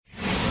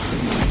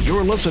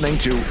You're listening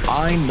to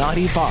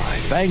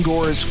I-95,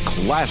 Bangor's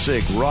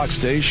classic rock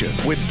station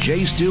with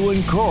Jay Stu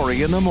and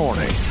Corey in the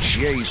morning.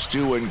 Jay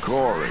Stu and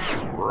Corey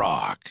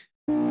rock.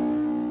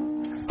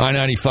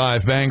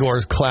 I-95,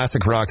 Bangor's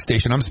classic rock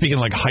station. I'm speaking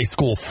like high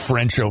school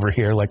French over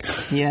here. Like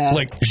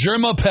Je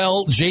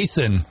m'appelle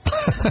Jason.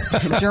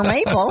 Je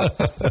m'appelle.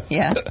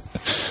 Yeah.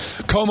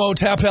 Como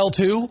t'appelles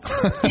tu?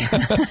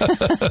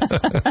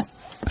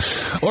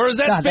 Or is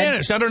that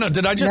Spanish? I don't know.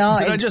 Did I just?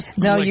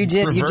 No, like, you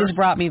did. reverse? You just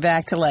brought me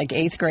back to like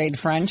 8th grade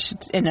French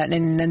in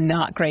a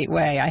not great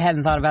way. I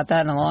hadn't thought about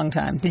that in a long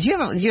time. Did you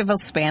have a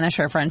Spanish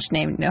or French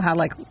name? You know how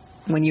like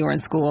when you were in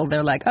school,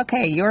 they're like,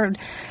 okay, your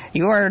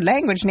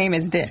language name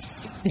is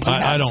this.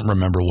 I don't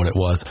remember what it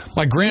was.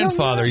 My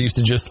grandfather used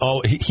to just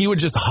he would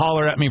just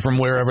holler at me from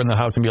wherever in the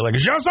house and be like,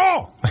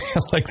 Jason!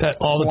 Like that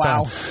all the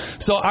time.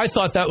 So I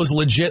thought that was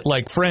legit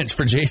like French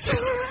for Jason.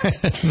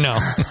 No.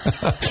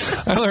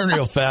 I learned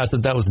real fast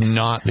that was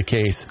not the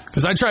case.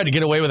 Because I tried to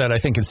get away with that, I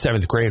think, in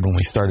 7th grade when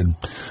we started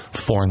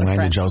foreign language.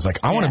 French. I was like,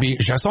 I want to be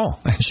Jason.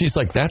 And she's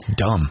like, that's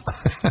dumb.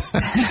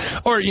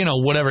 Or,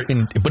 whatever,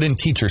 but in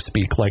teacher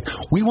speak, like,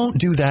 we won't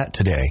do that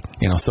today.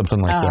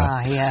 Something like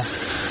that. Yeah.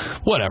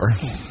 Whatever.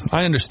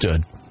 I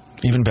understood,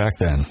 even back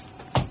then.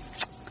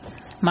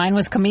 Mine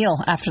was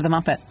Camille after the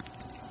Muppet.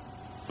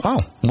 Oh,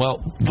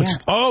 well.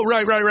 Right.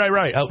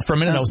 For a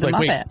minute, I was like,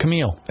 Muppet. Wait,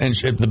 Camille. And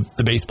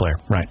the bass player.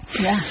 Right.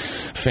 Yeah.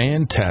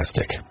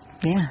 Fantastic.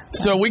 Yeah.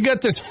 So we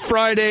got this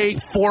Friday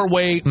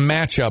 4-way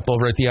matchup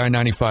over at the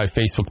I-95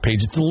 Facebook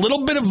page. It's a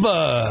little bit of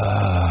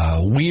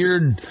a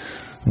weird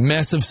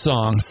mess of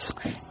songs.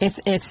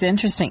 It's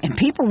interesting, and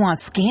people want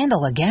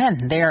scandal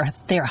again.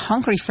 They're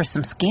hungry for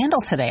some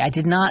scandal today. I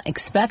did not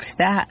expect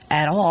that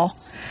at all.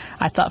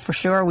 I thought for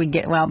sure we'd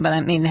get but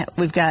I mean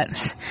we've got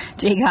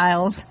Jay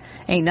Giles,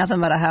 Ain't Nothing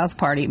But a House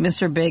Party,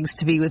 Mr. Biggs,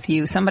 To Be With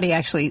You. Somebody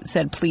actually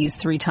said please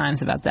 3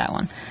 times about that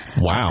one.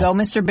 Wow. Go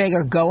Mr. Big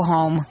or go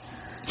home.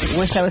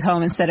 Wish I was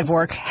home instead of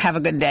work. Have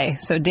a good day.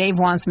 So Dave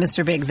wants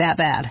Mr. Big that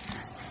bad.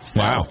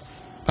 So, wow.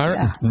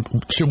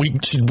 Should we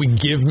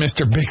give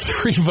Mr. Big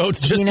 3 votes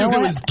just due to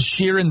his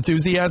sheer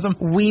enthusiasm?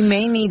 We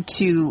may need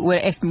to,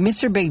 if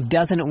Mr. Big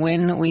doesn't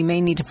win, we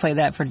may need to play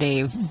that for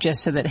Dave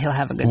just so that he'll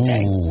have a good day. Ooh,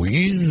 Don't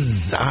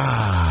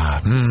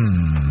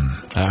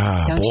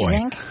boy. you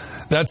think?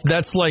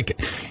 That's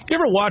like, you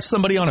ever watch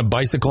somebody on a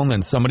bicycle and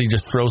then somebody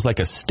just throws like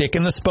a stick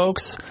in the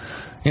spokes?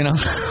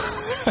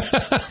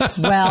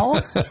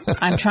 Well,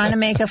 I'm trying to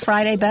make a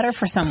Friday better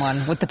for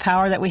someone with the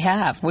power that we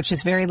have, which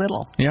is very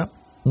little. Yeah.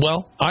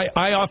 Well,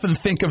 I often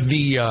think of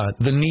the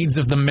needs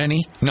of the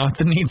many, not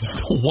the needs of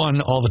the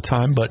one all the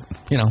time, but,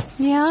 Yeah.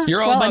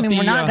 You're all about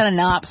we're not going to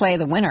not play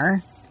the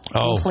winner.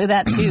 Oh. We'll play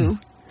that too.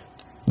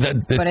 But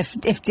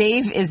if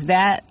Dave is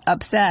that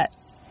upset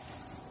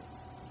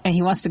and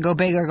he wants to go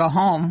big or go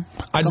home,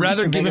 I'd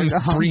rather give him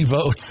 3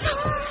 votes.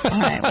 All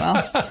right, well,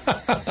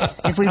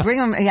 if we bring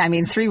him,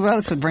 3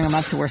 votes would bring him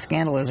up to where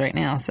Scandal is right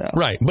now. So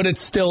right, but it's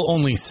still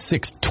only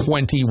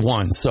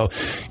 6:21. So,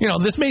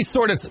 this may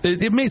sort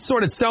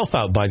itself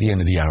out by the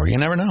end of the hour. You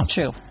never know. It's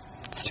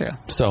true.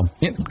 So,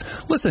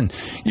 listen,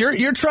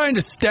 you're trying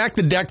to stack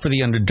the deck for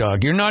the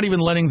underdog. You're not even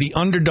letting the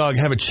underdog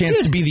have a chance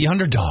to be the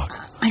underdog.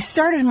 I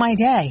started my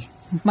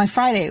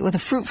Friday, with a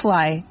fruit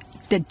fly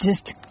that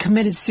just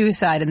committed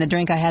suicide in the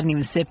drink I hadn't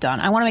even sipped on.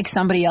 I want to make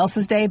somebody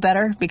else's day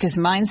better because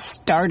mine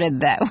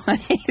started that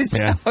way.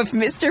 So if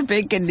Mr.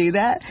 Big can do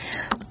that,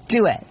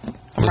 do it.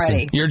 I'm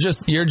ready. You're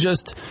just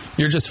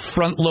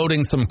front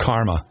loading some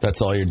karma.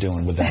 That's all you're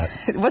doing with that.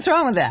 What's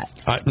wrong with that?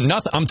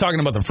 Nothing. I'm talking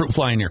about the fruit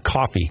fly in your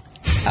coffee.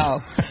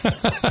 Oh,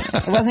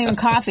 it wasn't even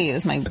coffee. It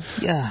was my.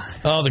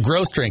 Oh, the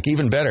gross drink,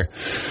 even better.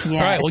 Yeah,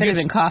 all right, it could have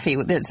been coffee.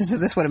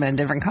 This would have been a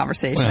different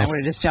conversation. I would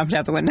have just jumped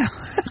out the window.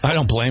 I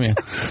don't blame you.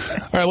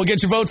 All right, we'll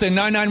get your votes in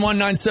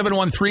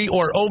 991-9713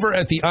 or over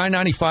at the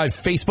I-95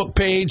 Facebook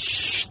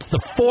page. It's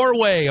the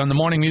 4-way on the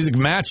morning music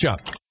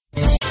matchup.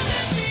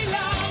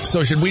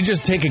 So should we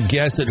just take a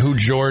guess at who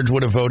George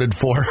would have voted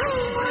for?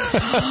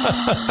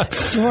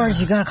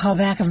 George, you got to call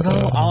back and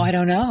vote. I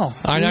don't know.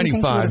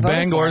 I-95,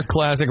 Bangor's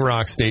classic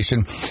rock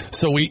station.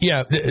 So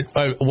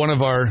one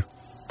of our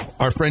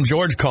friend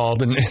George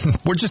called and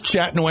we're just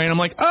chatting away and I'm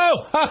like,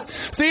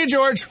 see you,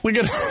 George. We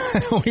had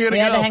to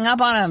hang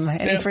up on him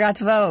and he forgot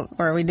to vote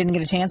or we didn't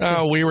get a chance to.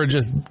 Oh, we were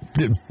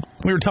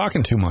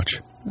talking too much.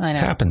 I know.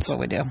 Happens. That's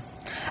what we do.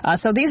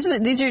 So these are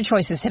your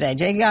choices today.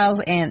 Jay Giles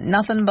and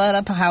Nothing But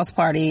a House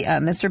Party,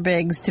 Mr.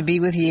 Biggs, To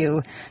Be With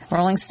You,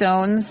 Rolling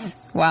Stones,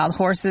 Wild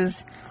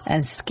Horses,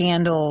 and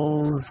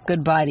Scandal's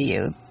Goodbye to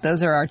You.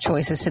 Those are our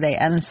choices today.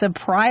 And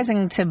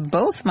surprising to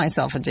both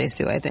myself and Jay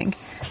Stu, I think,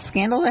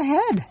 Scandal's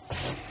ahead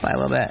by a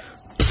little bit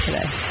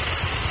today.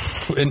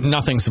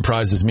 Nothing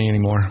surprises me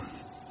anymore.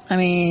 I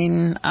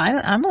mean,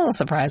 I'm a little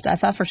surprised. I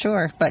thought for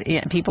sure, but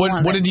people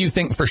want What did you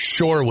think for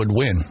sure would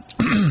win?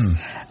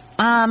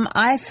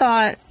 I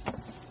thought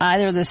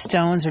either the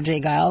Stones or Jay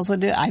Giles would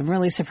do it. I'm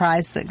really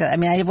surprised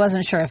I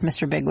wasn't sure if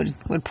Mr. Big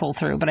would pull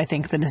through, but I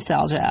think the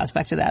nostalgia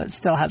aspect of that, it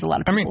still has a lot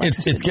of people.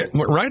 it's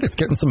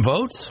getting some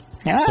votes.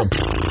 Yeah. So,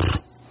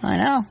 I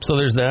know. So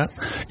there's that.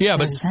 Yeah,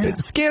 but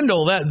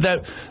Scandal,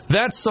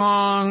 that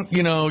song,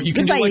 you know, you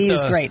can do like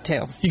is great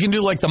too. You can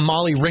do like the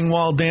Molly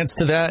Ringwald dance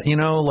to that, you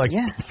know, like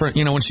for,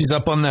 you know, when she's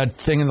up on that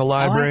thing in the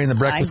library in the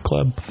Breakfast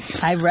Club.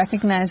 I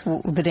recognize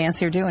the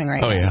dance you're doing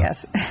right now. Yeah.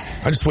 Yes.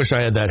 I just wish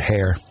I had that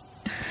hair.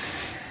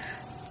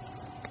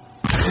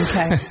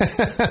 Okay.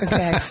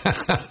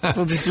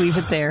 We'll just leave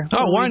it there.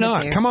 Why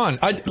not? Come on.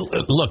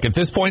 Look, at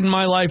this point in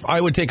my life, I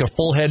would take a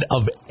full head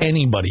of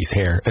anybody's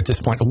hair at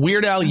this point.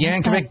 Weird Al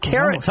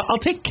Yankovic, I'll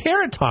take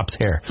Carrot Top's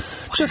hair.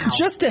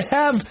 Just to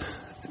have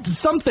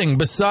something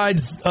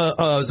besides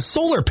a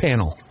solar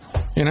panel,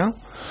 you know?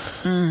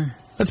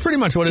 That's pretty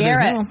much what it is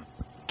now.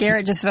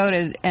 Garrett just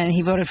voted, and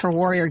he voted for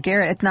Warrior.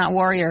 Garrett, it's not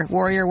Warrior.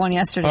 Warrior won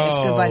yesterday. It's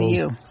goodbye to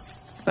you.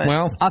 But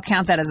I'll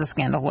count that as a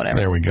scandal, whatever.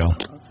 There we go.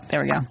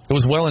 There we go. It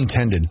was well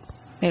intended.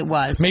 It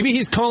was. Maybe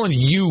he's calling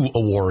you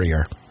a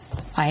warrior.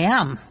 I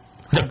am.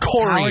 The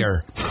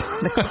courier.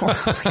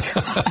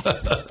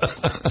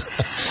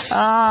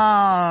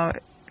 Oh,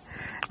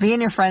 being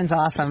your friend's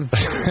awesome.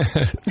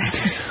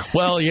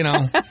 Well, you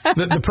know,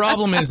 the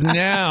problem is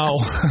now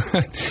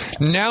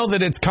that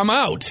it's come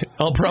out,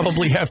 I'll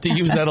probably have to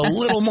use that a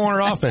little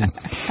more often.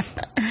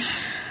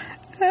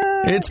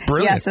 It's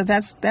brilliant. Yeah, so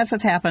that's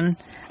what's happened.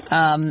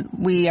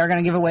 We are going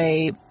to give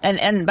away,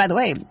 and by the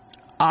way,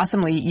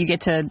 awesomely, you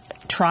get to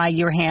try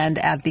your hand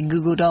at the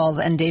Goo Goo Dolls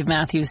and Dave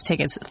Matthews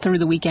tickets through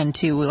the weekend,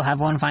 too. We'll have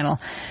one final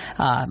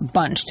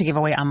bunch to give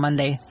away on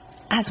Monday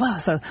as well.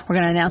 So we're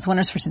going to announce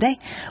winners for today.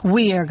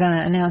 We are going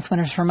to announce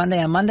winners for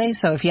Monday on Monday.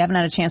 So if you haven't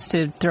had a chance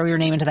to throw your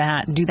name into the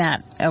hat, do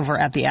that over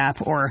at the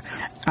app or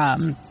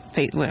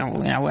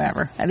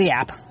whatever. The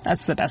app.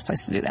 That's the best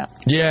place to do that.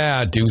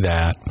 Yeah, do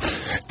that.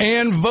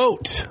 And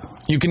vote.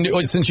 You can do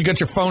it since you got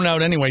your phone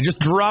out anyway. Just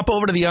drop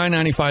over to the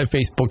I-95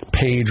 Facebook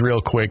page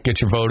real quick. Get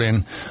your vote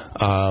in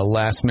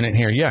last minute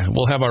here. Yeah,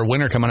 we'll have our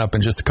winner coming up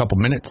in just a couple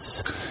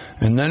minutes.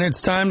 And then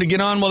it's time to get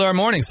on with our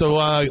morning. So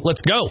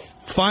let's go.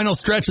 Final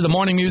stretch of the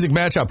morning music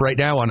matchup right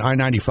now on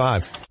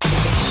I-95.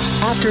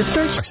 After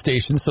 30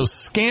 stations, so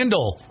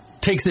Scandal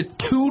takes it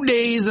 2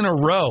 days in a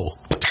row.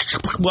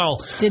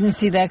 Well, didn't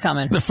see that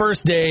coming. The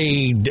first day,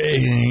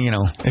 you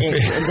know.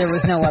 There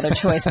was no other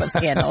choice but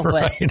Scandal.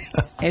 Right.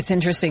 But it's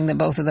interesting that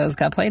both of those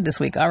got played this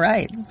week. All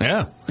right.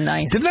 Yeah.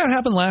 Nice. Didn't that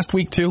happen last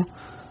week, too?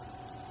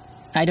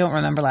 I don't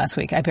remember last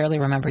week. I barely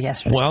remember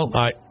yesterday. Well,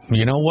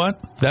 you know what?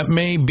 That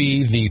may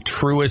be the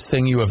truest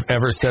thing you have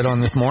ever said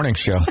on this morning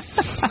show.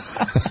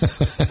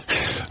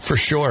 For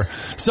sure.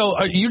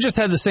 So you just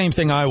had the same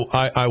thing I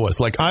was.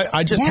 Like,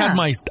 I just had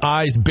my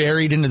eyes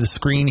buried into the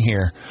screen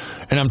here,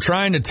 and I'm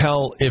trying to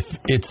tell if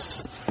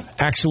it's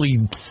actually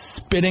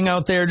spitting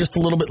out there just a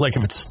little bit, like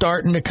if it's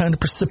starting to kind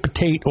of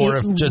precipitate, or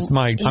if just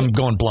I'm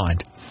going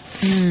blind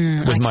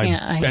with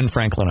my Ben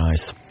Franklin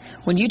eyes.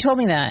 When you told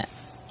me that,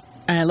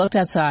 and I looked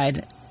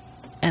outside,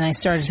 and I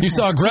started to... You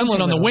saw a gremlin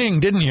on the wing,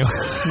 didn't you?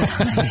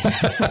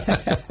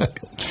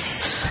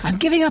 I'm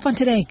giving up on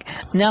today.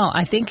 No,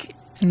 I think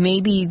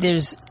maybe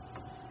there's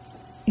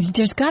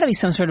got to be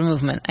some sort of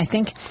movement. I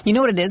think, you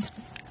know what it is?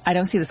 I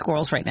don't see the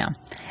squirrels right now.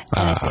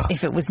 And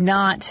if it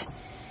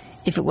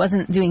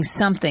wasn't doing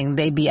something,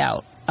 they'd be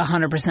out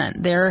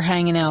 100%. They're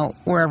hanging out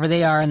wherever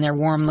they are in their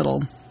warm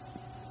little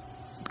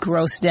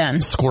gross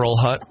den. Squirrel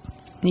hut.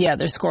 Yeah,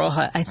 their squirrel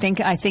hut. I think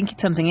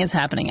something is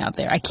happening out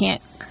there. I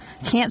can't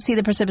see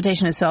the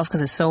precipitation itself because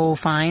it's so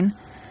fine.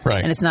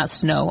 Right. And it's not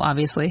snow,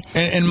 obviously.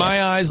 And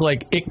my eyes,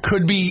 like, it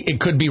could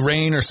be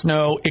rain or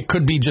snow. It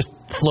could be just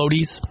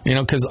floaties, you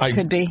know, because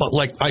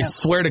I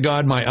swear to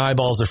God, my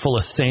eyeballs are full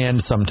of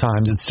sand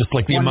sometimes. It's just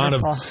like the amount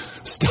of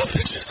stuff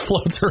that just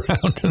floats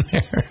around in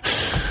there.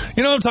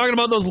 You know what I'm talking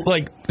about? Those,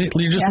 like,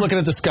 you're just looking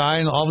at the sky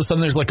and all of a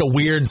sudden there's like a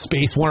weird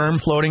space worm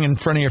floating in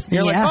front of you.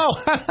 You're like, oh,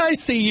 I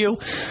see you.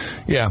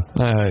 Yeah,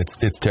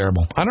 it's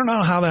terrible. I don't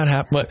know how that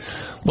happened,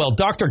 but,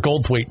 Dr.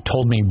 Goldthwait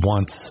told me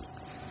once.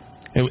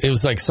 It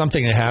was like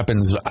something that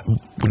happens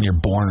when you're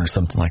born or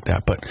something like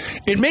that. But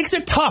it makes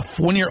it tough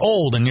when you're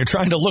old and you're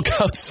trying to look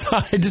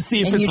outside to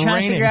see if it's raining. And you're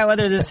trying to figure out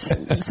whether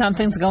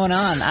something's going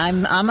on.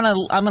 I'm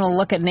gonna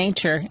look at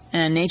nature,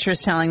 and nature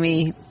is telling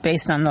me,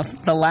 based on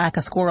the lack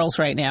of squirrels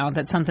right now,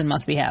 that something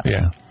must be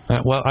happening.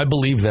 Yeah. Well, I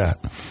believe that.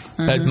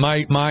 That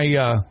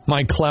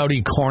my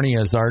cloudy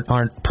corneas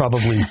aren't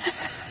probably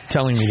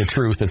telling me the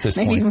truth at this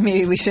point.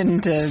 Maybe we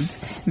shouldn't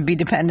be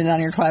dependent on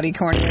your cloudy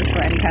corneas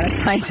for any kind of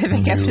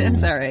scientific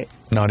evidence. All right.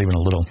 Not even a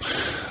little.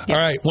 Yeah.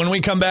 All right. When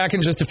we come back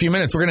in just a few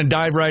minutes, we're going to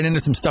dive right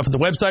into some stuff at the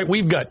website.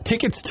 We've got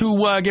tickets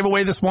to give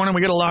away this morning.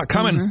 We got a lot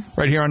coming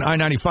right here on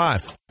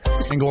I-95.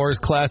 Bangor's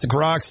Classic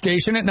Rock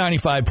Station at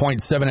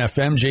 95.7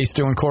 FM. Jay,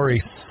 Stu, and Corey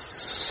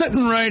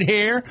sitting right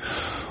here,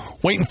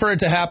 waiting for it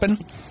to happen.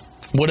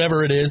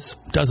 Whatever it is,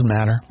 doesn't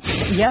matter.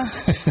 Yeah.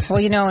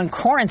 Well, in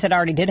Corinth, it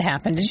already did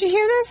happen. Did you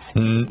hear this?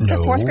 No.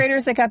 The fourth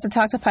graders that got to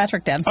talk to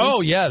Patrick Dempsey.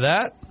 Oh, yeah,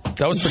 that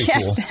was pretty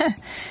cool.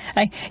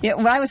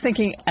 What I was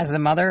thinking as the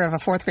mother of a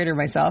fourth grader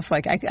myself,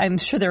 I'm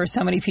sure there were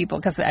so many people,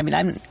 because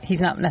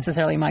he's not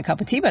necessarily my cup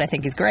of tea, but I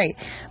think he's great.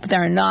 But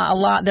there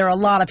are a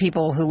lot of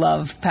people who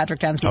love Patrick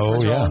Dempsey for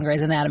his role in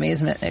Grey's Anatomy.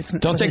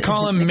 Don't they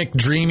call him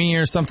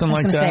McDreamy or something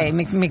like that? I was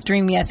going to say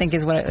McDreamy, I think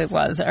is what it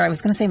was. Or I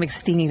was going to say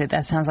McSteamy, but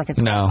that sounds like it's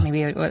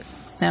maybe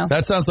no.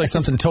 That sounds like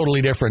something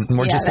totally different, and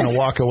we're just going to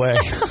walk away.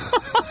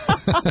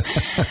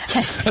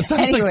 That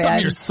sounds like something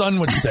your son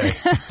would say.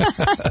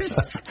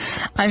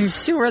 I'm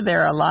sure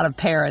there are a lot of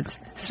parents,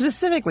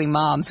 specifically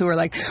moms, who are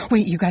like,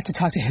 wait, you got to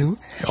talk to who?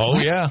 Oh,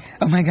 what? yeah.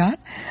 Oh, my God.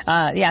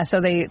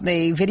 So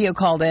they video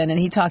called in, and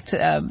he talked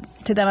to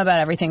them about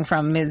everything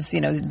from his,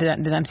 the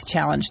Dempsey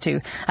challenge to,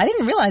 I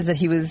didn't realize that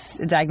he was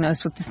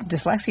diagnosed with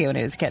dyslexia when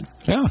he was a kid.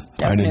 Yeah,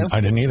 I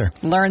didn't either.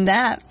 Learned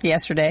that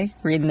yesterday,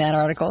 reading that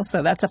article.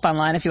 So that's up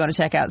online if you want to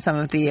check out some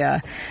of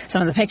the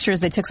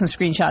pictures. They took some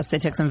screenshots. They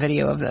took some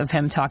video of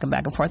him talking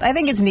back and forth. I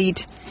think it's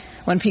neat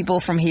when people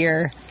from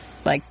here,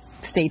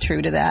 stay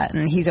true to that,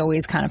 and he's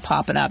always kind of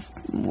popping up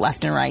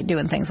left and right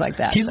doing things like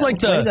that. He's like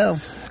the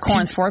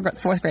Corinth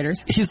fourth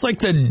graders. He's like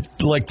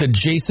the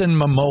Jason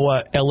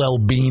Momoa LL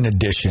Bean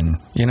edition.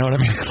 You know what I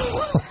mean?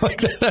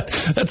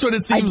 That's what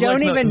it seems like. I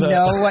don't even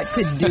know what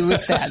to do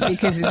with that,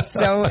 because it's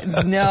so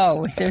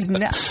there's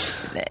no.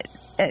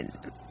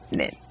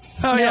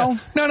 Oh, no, yeah.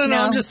 No.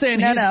 I'm just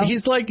saying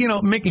he's like,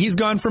 he's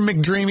gone from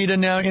McDreamy to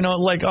now,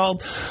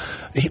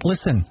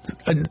 listen,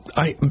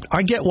 I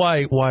get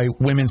why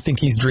women think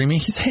he's dreamy.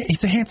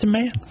 He's a handsome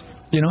man.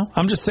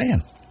 I'm just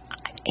saying.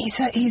 He's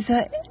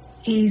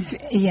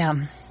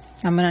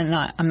I'm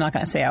not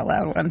going to say out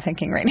loud what I'm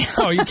thinking right now.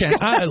 Oh, you can't.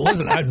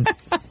 Listen, I've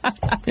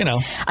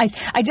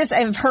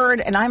heard,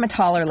 and I'm a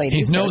taller lady.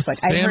 He's no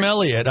Sam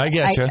Elliott. I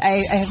get you.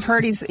 I've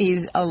heard he's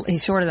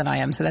shorter than I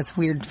am, so that's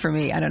weird for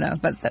me. I don't know,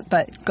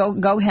 but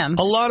go him.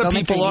 A lot of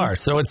people are,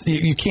 so it's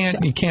you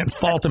can't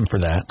fault him for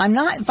that. I'm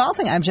not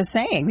faulting. I'm just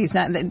saying he's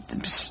not.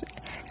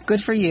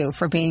 Good for you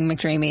for being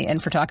McDreamy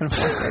and for talking to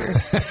fourth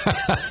graders.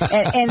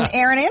 and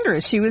Erin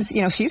Andrews, she was,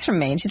 she's from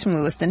Maine. She's from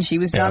Lewiston. She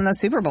was on the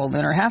Super Bowl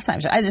doing her halftime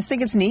show. I just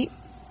think it's neat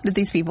that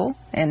these people,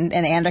 and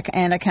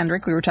Anna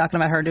Kendrick, we were talking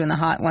about her doing the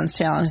Hot Ones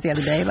Challenge the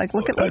other day.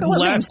 Look at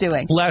what Maine's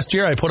doing. Last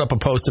year I put up a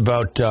post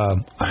about,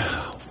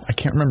 I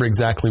can't remember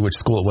exactly which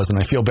school it was, and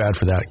I feel bad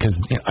for that because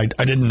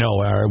I didn't know,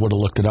 or I would have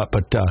looked it up.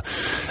 But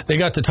they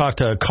got to talk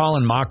to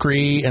Colin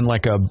Mockery and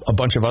a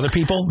bunch of other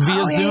people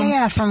via Zoom.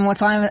 Yeah. From whose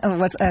line is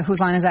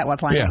that?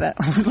 What line is that?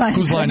 Whose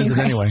line is it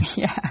anyway?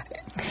 Yeah.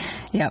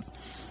 Yep.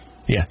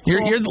 Yeah.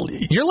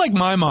 You're like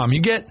my mom. You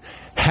get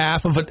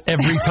half of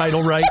every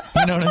title right.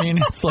 You know what I mean?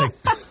 It's like,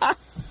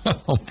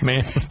 oh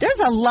man. There's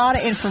a lot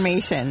of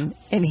information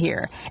in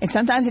here, and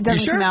sometimes it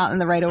doesn't come out in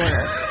the right order.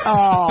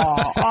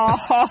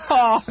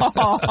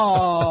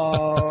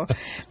 Oh,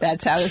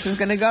 that's how this is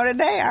going to go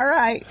today. All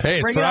right. Hey,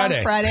 it's Bring Friday. It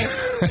on Friday.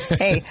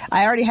 Hey,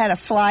 I already had a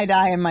fly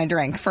die in my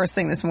drink first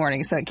thing this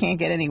morning, so it can't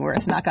get any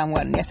worse. Knock on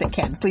wood. And yes, it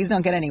can. Please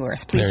don't get any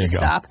worse. Please just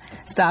stop.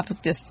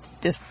 Just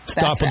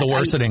stop with the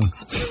worsening.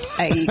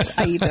 I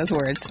eat those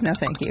words. No,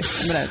 thank you.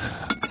 I'm going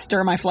to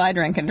stir my fly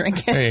drink and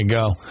drink it. There you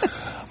go.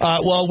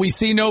 Well, we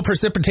see no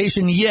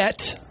precipitation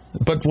yet,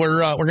 but we're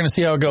going to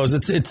see how it goes.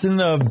 It's in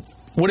the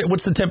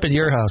what's the temp at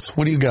your house?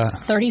 What do you got?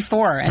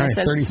 34, and it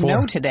says 34.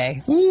 Snow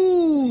today.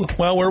 Ooh.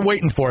 Well, we're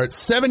waiting for it.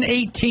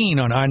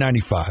 7:18 on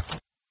I-95.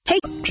 Hey,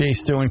 Jay,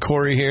 Stu, and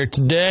Corey here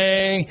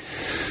today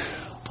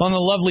on the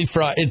lovely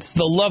Friday. It's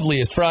the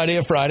loveliest Friday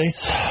of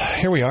Fridays.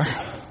 Here we are.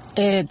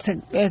 It's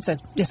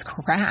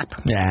crap.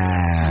 Yeah,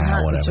 I'm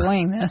not whatever.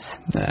 enjoying this.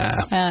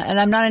 Nah. And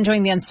I'm not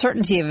enjoying the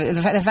uncertainty of it.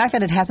 The fact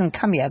that it hasn't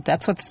come yet,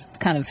 that's what's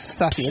kind of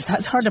sucky.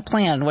 It's hard to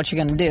plan what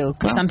you're going to do.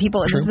 Because some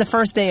people, this is the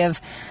first day of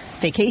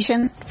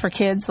vacation for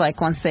kids. Like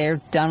once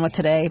they're done with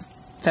today,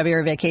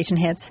 February vacation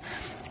hits.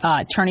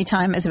 Tourney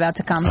time is about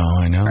to come.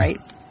 Oh, I know. Right?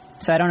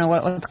 So I don't know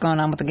what's going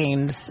on with the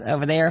games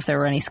over there, if there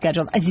were any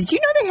scheduled. Did you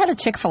know they had a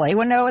Chick-fil-A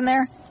window in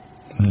there?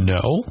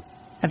 No.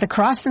 At the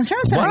Cross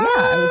Insurance Center.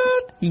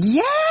 What?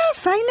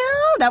 Yes, I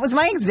know. That was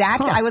my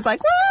exact. I was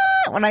like,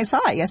 what? When I saw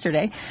it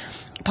yesterday.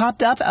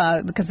 Popped up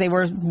because they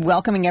were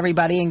welcoming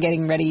everybody and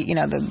getting ready.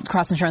 The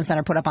Cross Insurance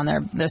Center put up on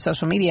their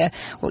social media.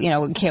 Well,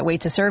 we can't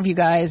wait to serve you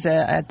guys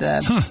at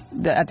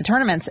the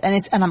tournaments.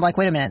 And I'm like,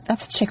 wait a minute,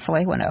 that's a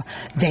Chick-fil-A window.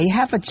 They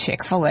have a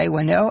Chick-fil-A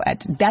window.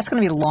 That's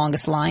going to be the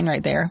longest line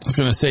right there. I was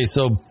going to say,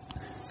 so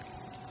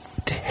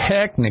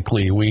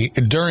technically,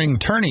 during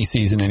tourney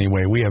season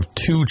anyway, we have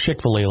 2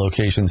 Chick-fil-A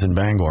locations in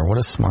Bangor. What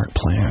a smart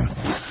plan.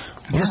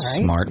 What a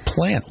smart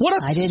plan. What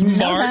a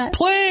smart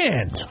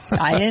plan.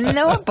 I didn't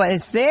know it, but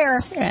it's there,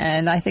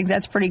 and I think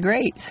that's pretty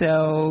great.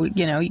 So,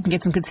 you can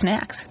get some good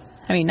snacks.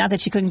 I mean, not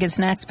that you couldn't get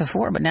snacks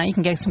before, but now you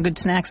can get some good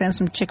snacks and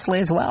some Chick-fil-A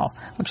as well,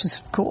 which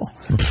is cool.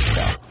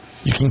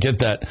 You can get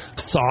that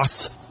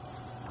sauce.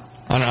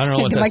 I don't know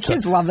what that's. My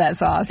kids love that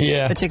sauce.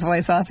 Yeah. The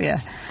Chick-fil-A sauce, yeah.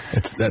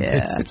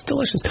 It's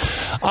delicious.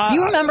 Do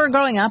you remember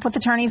growing up with the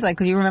Turneys? Like,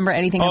 do you remember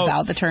anything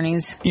about the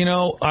Turneys? You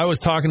know, I was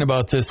talking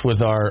about this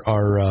with our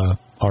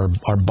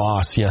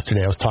boss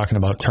yesterday. I was talking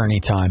about tourney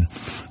time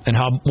and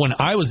how when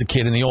I was a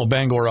kid in the old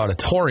Bangor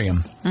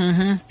Auditorium,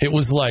 it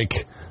was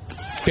like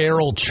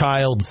feral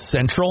child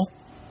central.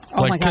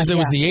 Like, because it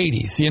was the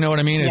 80s, you know what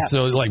I mean? Yeah.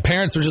 So, like,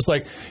 parents were just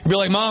like, you'd be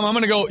like, Mom, I'm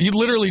going to go, you'd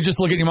literally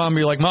just look at your mom and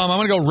be like, Mom, I'm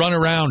going to go run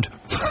around.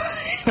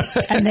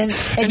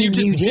 and you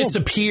just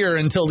disappear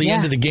until the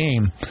end of the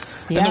game.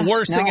 Yeah, and the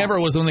worst thing ever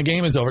was when the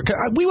game is over.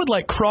 We would,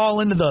 like,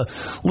 crawl into the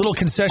little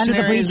concession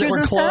areas that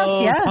were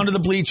closed, under the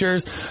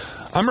bleachers.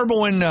 I remember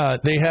when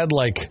they had,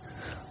 like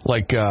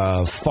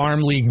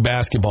farm league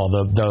basketball,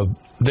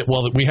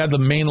 we had the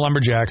Maine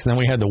Lumberjacks and then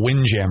we had the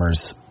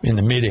Windjammers in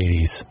the mid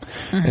 80s.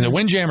 And the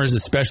Windjammers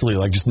especially,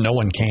 like, just no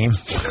one came.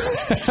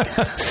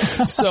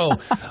 So,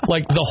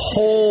 like, the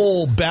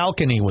whole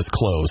balcony was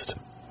closed.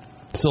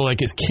 So,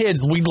 like, as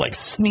kids, we'd, like,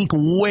 sneak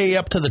way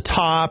up to the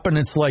top, and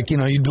it's like, you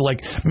know, you'd,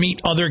 like, meet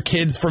other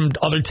kids from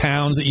other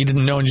towns that you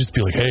didn't know and just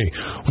be like, hey,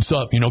 what's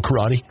up? You know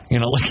karate? You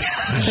know, like,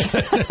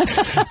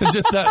 it's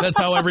just that's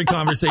how every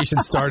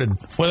conversation started,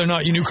 whether or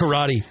not you knew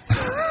karate.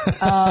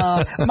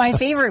 My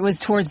favorite was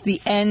towards the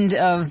end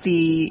of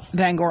the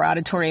Bangor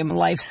Auditorium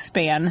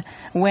lifespan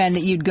when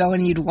you'd go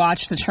and you'd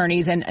watch the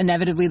tourneys, and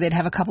inevitably they'd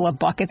have a couple of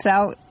buckets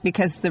out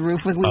because the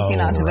roof was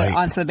leaking onto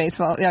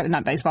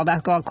the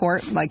basketball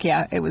court. Like,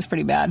 yeah, it was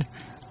pretty bad.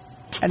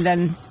 And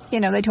then, you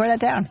know, they tore that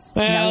down.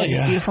 Well,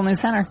 now beautiful new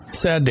center.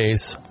 Sad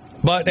days.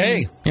 But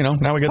hey, you know,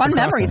 now we get fun the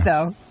memories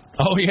though.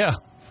 Oh yeah.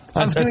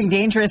 Of doing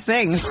dangerous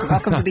things.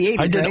 Welcome to the 80s.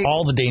 I did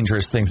all the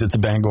dangerous things at the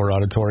Bangor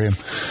Auditorium.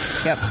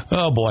 Yep.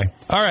 Oh, boy.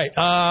 All right.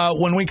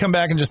 When we come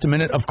back in just a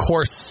minute, of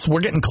course,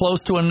 we're getting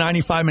close to a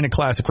 95-minute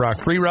classic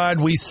rock free ride.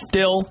 We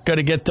still got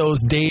to get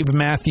those Dave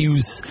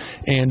Matthews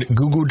and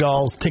Goo Goo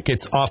Dolls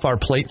tickets off our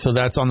plate, so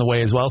that's on the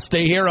way as well.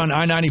 Stay here on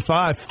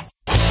I-95.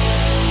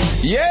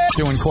 Yeah!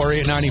 Doing Corey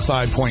at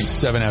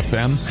 95.7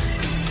 FM.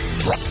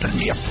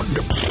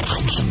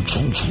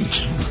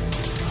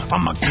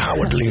 I'm a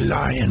cowardly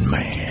lion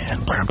man.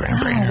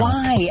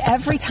 Why?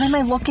 Every time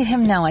I look at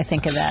him now, I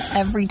think of that.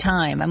 Every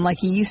time. I'm like,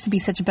 he used to be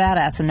such a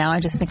badass, and now I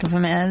just think of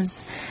him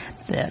as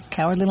the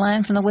cowardly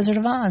lion from The Wizard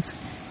of Oz.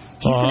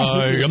 He's gonna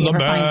hate you I am the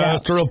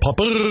master of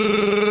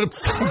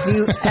puppets.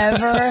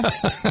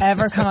 If you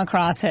ever come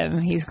across him,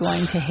 he's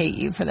going to hate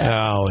you for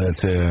that. Oh,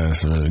 that's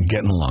it.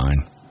 Get in line.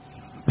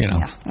 You know.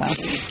 Yeah,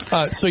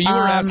 well. So you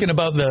were asking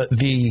about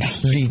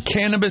the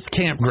cannabis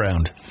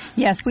campground.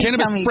 Yes, please tell me.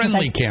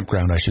 Cannabis-friendly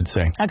campground, I should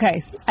say.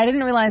 Okay. I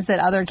didn't realize that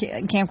other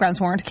campgrounds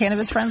weren't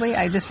cannabis-friendly.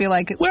 I just feel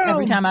like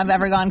every time I've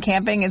ever gone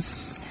camping,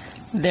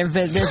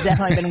 there's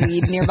definitely been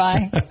weed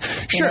nearby.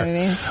 Sure. You know what I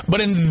mean? But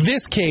in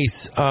this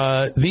case,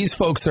 these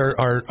folks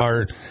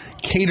are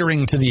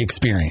catering to the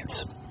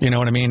experience. You know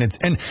what I mean?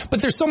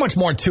 But there's so much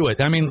more to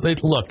it. I mean,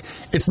 look,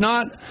 it's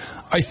not.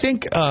 I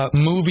think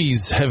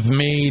movies have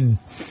made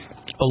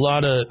a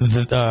lot of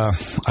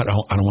I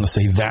don't want to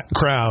say that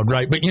crowd,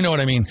 right? But you know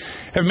what I mean.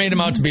 Have made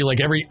them out to be like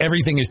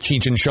everything is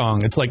Cheech and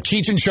Chong. It's like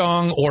Cheech and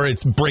Chong or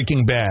it's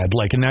Breaking Bad,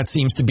 like, and that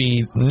seems to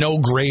be no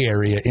gray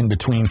area in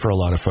between for a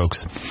lot of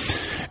folks.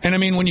 And I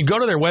mean, when you go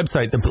to their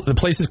website, the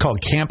place is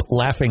called Camp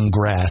Laughing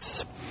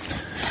Grass,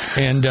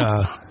 and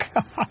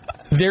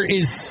there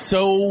is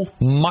so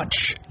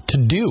much to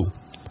do.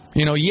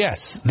 You know,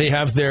 yes, they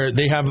have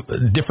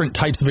different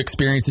types of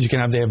experiences you can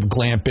have. They have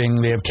glamping,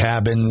 they have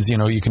cabins, you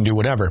know, you can do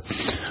whatever.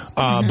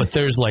 But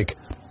there's like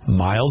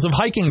miles of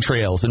hiking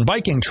trails and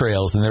biking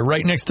trails, and they're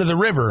right next to the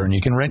river, and you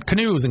can rent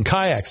canoes and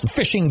kayaks and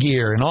fishing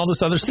gear and all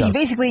this other stuff.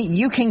 Basically,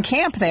 you can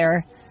camp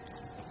there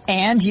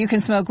and you can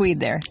smoke weed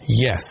there.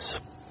 Yes.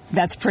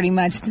 That's pretty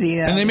much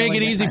the... and they make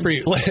it easy for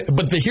you.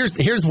 But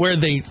here's where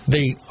they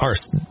are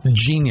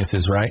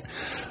geniuses, right?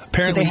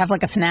 Apparently, do they have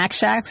like a snack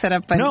shack set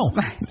up? No,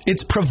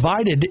 it's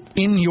provided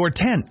in your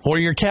tent or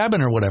your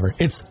cabin or whatever.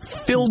 It's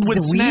filled with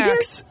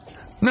snacks.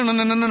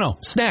 No.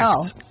 Snacks.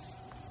 Oh.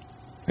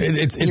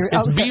 It's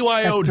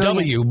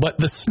BYOW, but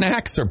the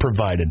snacks are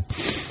provided.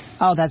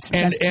 Oh, that's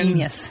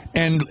genius.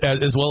 And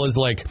as well as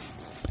like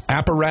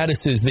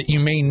apparatuses that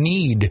you may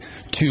need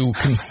to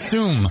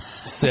consume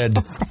said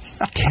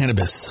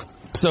cannabis.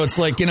 So it's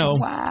like, you know,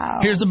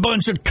 here's a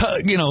bunch of,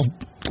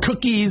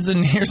 cookies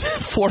and here's a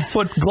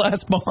 4-foot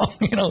glass bong,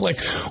 you know, like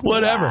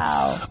whatever.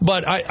 Wow.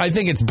 But I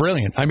think it's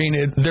brilliant. I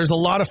mean, there's a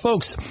lot of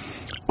folks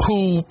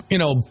who, you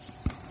know,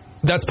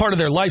 that's part of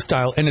their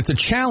lifestyle, and it's a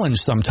challenge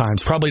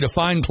sometimes probably to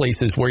find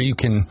places where you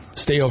can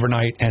stay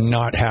overnight and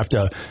not have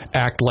to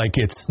act like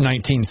it's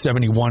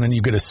 1971 and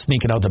you got to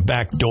sneak it out the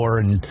back door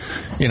and,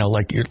 you know,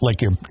 like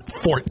you're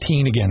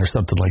 14 again or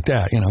something like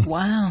that, you know.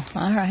 Wow.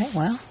 All right.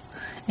 Well,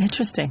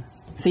 interesting.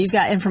 So you've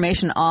got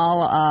information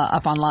all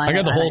up online. I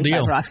got the whole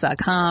deal.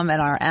 Rocks.com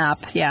and our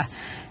app. Yeah.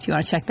 If you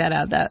want to check that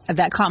out.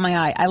 That caught my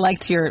eye. I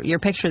liked your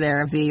picture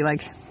there of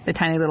the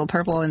tiny little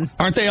purple. And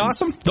aren't they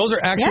awesome? Those are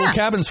actual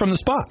cabins from the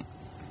spot.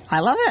 I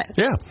love it.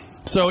 Yeah.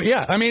 So,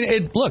 yeah, I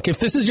mean, look, if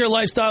this is your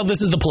lifestyle,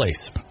 this is the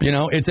place. You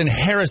know, it's in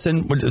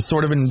Harrison, which is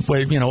sort of in,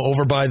 you know,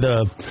 over by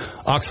the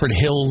Oxford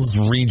Hills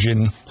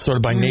region, sort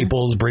of by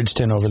Naples,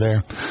 Bridgeton over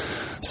there.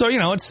 So, you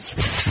know,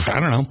 I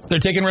don't know. They're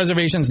taking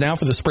reservations now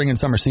for the spring and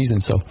summer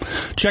season. So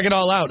check it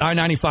all out,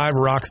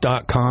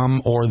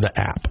 i95rocks.com or the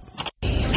app.